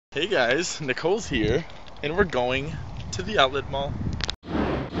Hey guys, Nicole's here, and we're going to the outlet mall.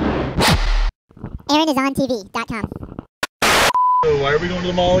 AaronIsOnTV.com. So why are we going to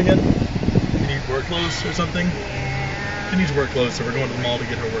the mall again? You need work clothes or something? She needs work clothes, so we're going to the mall to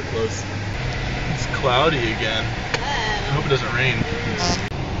get her work clothes. It's cloudy again. I hope it doesn't rain.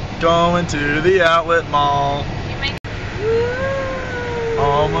 Going to the outlet mall.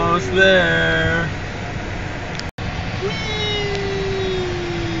 Almost there.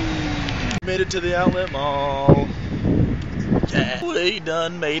 Made it to the outlet mall. Yeah, we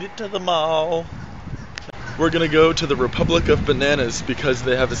done made it to the mall. We're gonna go to the Republic of Bananas because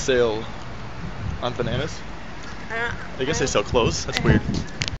they have a sale on bananas. I guess they sell clothes. That's weird.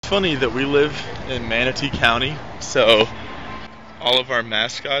 It's funny that we live in Manatee County, so all of our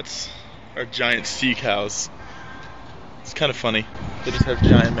mascots are giant sea cows. It's kind of funny. They just have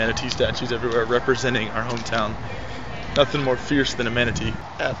giant manatee statues everywhere representing our hometown. Nothing more fierce than a manatee.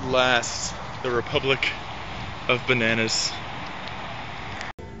 At last, the Republic of Bananas.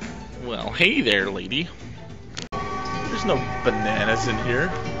 Well, hey there, lady. There's no bananas in here.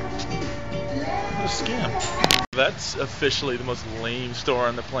 What a scam. That's officially the most lame store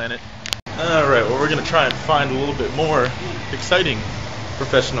on the planet. Alright, well, we're gonna try and find a little bit more exciting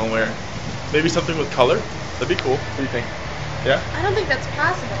professional wear. Maybe something with color? That'd be cool. What do you think? Yeah? I don't think that's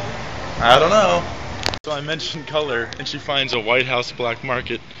possible. I don't know. So I mentioned color, and she finds a White House black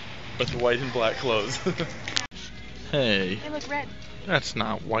market with white and black clothes. Hey. They look red. That's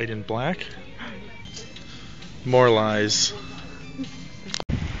not white and black. More lies.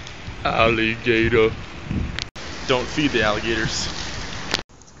 Alligator. Don't feed the alligators.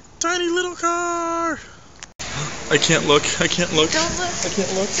 Tiny little car! I can't look. I can't look. Don't look. I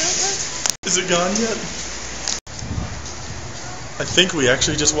can't look. Don't look. Is it gone yet? I think we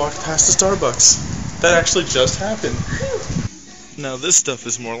actually just walked past the Starbucks. That actually just happened. Now this stuff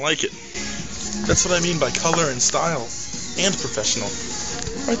is more like it. That's what I mean by color and style. And professional.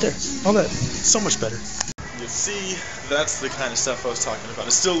 Right there. All that. So much better. You see, that's the kind of stuff I was talking about.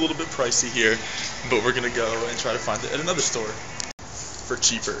 It's still a little bit pricey here, but we're going to go and try to find it at another store for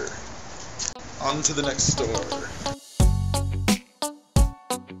cheaper. On to the next store.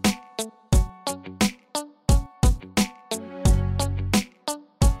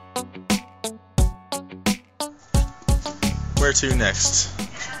 Where to next?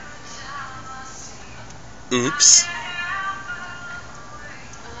 Oops.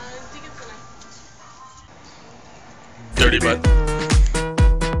 Dirty butt.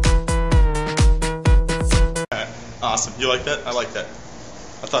 Awesome. You like that? I like that.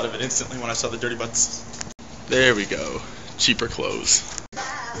 I thought of it instantly when I saw the dirty butts. There we go. Cheaper clothes.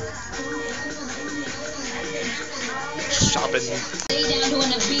 Shopping. Lay down on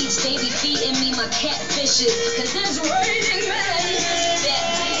the beach, they be feeding me my catfishes, 'cause it's raining men.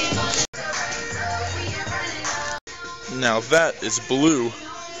 Now that is blue.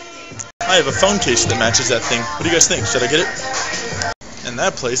 I have a phone case that matches that thing. What do you guys think? Should I get it? And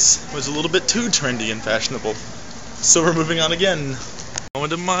that place was a little bit too trendy and fashionable. So we're moving on again. Going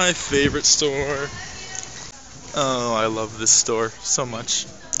to my favorite store. Oh, I love this store so much.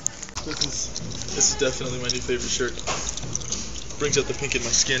 This is definitely my new favorite shirt. Brings out the pink in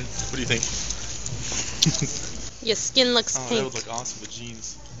my skin. What do you think? Your skin looks Oh, pink. that would look awesome with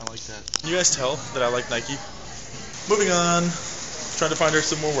jeans. I like that. Can you guys tell that I like Nike? Moving on. Trying to find her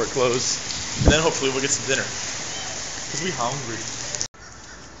some more work clothes. And then hopefully we'll get some dinner. Because we hungry.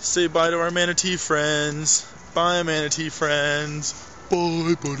 Say bye to our Manatee friends. Bye, Manatee friends.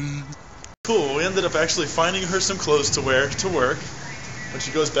 Bye, buddy. Cool. We ended up actually finding her some clothes to wear to work when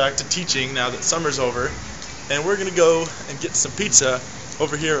she goes back to teaching now that summer's over. And we're going to go and get some pizza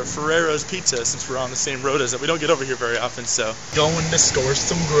over here at Ferraros Pizza since we're on the same road as it. We don't get over here very often, so. Going to score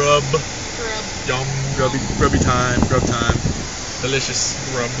some grub. Yum, grubby time, grub time. Delicious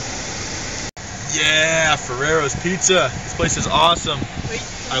grub. Yeah, Ferraros Pizza. This place is awesome.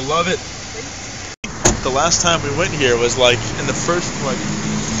 I love it. The last time we went here was like in the first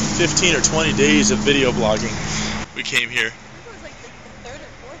 15 or 20 days of video blogging. We came here. It was like the third or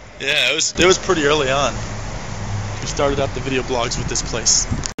fourth. Yeah, it was pretty early on. We started out the video blogs with this place.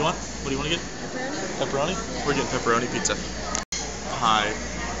 What do you want? What do you want to get? Pepperoni? Pepperoni? We're getting pepperoni pizza. Hi.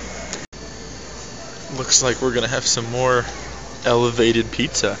 Looks like we're gonna have some more elevated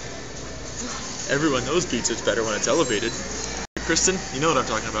pizza. Everyone knows pizza's better when it's elevated. Kristen, you know what I'm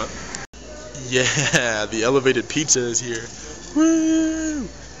talking about. Yeah, the elevated pizza is here. Woo!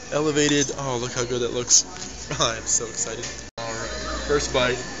 Elevated. Oh, look how good that looks. Oh, I'm so excited. Alright, first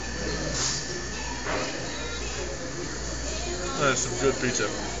bite. That's some good pizza.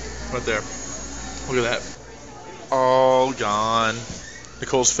 Right there. Look at that. All gone.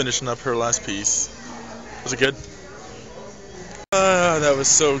 Nicole's finishing up her last piece. Was it good? That was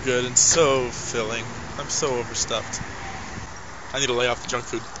so good and so filling. I'm so overstuffed. I need to lay off the junk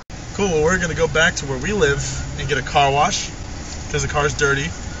food. Cool, well, we're gonna go back to where we live and get a car wash because the car's dirty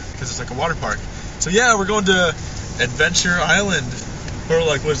because it's like a water park. So yeah, we're going to Adventure Island, or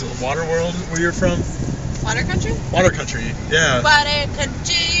like, what is it, Water World, where you're from? Water country? Water country, yeah. Water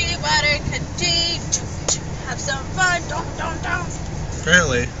country, water country. Have some fun, don't.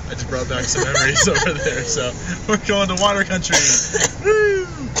 Apparently, I just brought back some memories over there, so we're going to water country. Woo!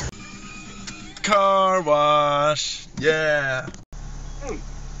 Car wash, yeah.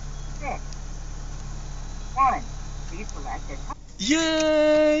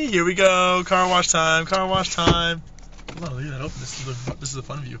 Yay! Here we go. Car wash time. Car wash time. Oh, look at that open. This is a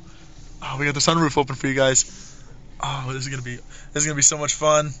fun view. Oh, we got the sunroof open for you guys. Oh, this is gonna be so much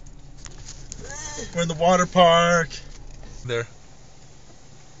fun. We're in the water park. There.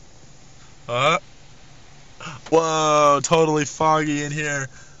 Whoa! Totally foggy in here.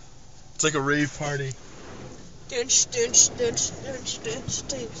 It's like a rave party.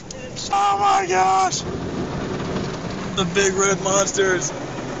 Oh my gosh! The big red monsters.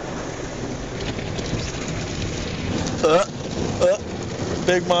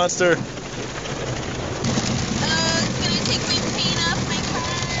 Big monster. Oh, it's gonna take my paint off my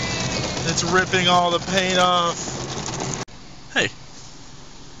car. It's ripping all the paint off. Hey,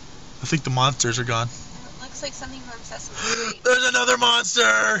 I think the monsters are gone. It looks like something from Sesame Street. There's another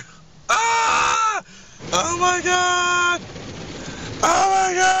monster. Ah! Oh my god! Oh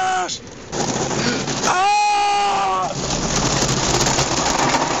my gosh!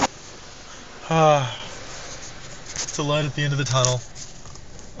 Ah! It's the light at the end of the tunnel.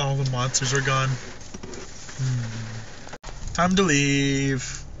 All the monsters are gone. Time to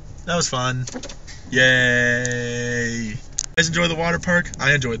leave. That was fun. Yay! You guys enjoy the water park?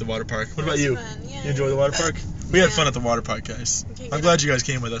 I enjoyed the water park. What about you? You enjoy the water park? We had fun at the water park, guys. I'm glad you guys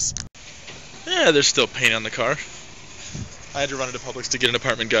came with us. Yeah, there's still paint on the car. I had to run into Publix to get an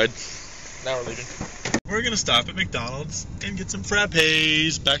apartment guide. Now we're leaving. We're gonna stop at McDonald's and get some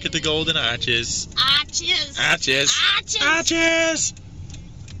frappes back at the Golden Arches. Arches!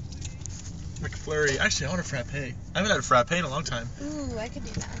 McFlurry. Actually, I want a frappe. I haven't had a frappe in a long time. Ooh, I could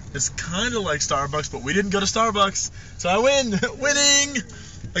do that. It's kind of like Starbucks, but we didn't go to Starbucks, so I win! Winning!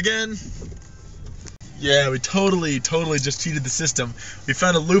 Again. Yeah, we totally just cheated the system. We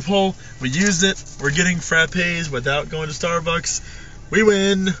found a loophole, we used it, we're getting frappes without going to Starbucks. We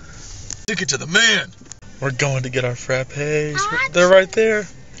win! Take it to the man! We're going to get our frappes. They're right there.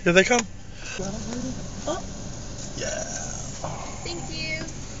 Here they come. Yeah. Thank you.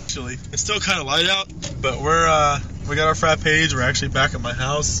 Actually, it's still kind of light out, but we got our frappes. We're actually back at my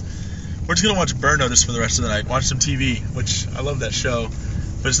house. We're just gonna watch Burn Notice for the rest of the night. Watch some TV, which I love that show.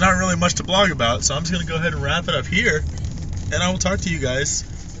 But it's not really much to blog about, so I'm just gonna go ahead and wrap it up here, and I will talk to you guys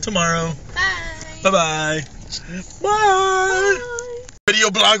tomorrow. Bye. Bye-bye. Bye. Video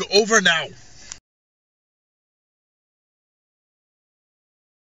blog over now.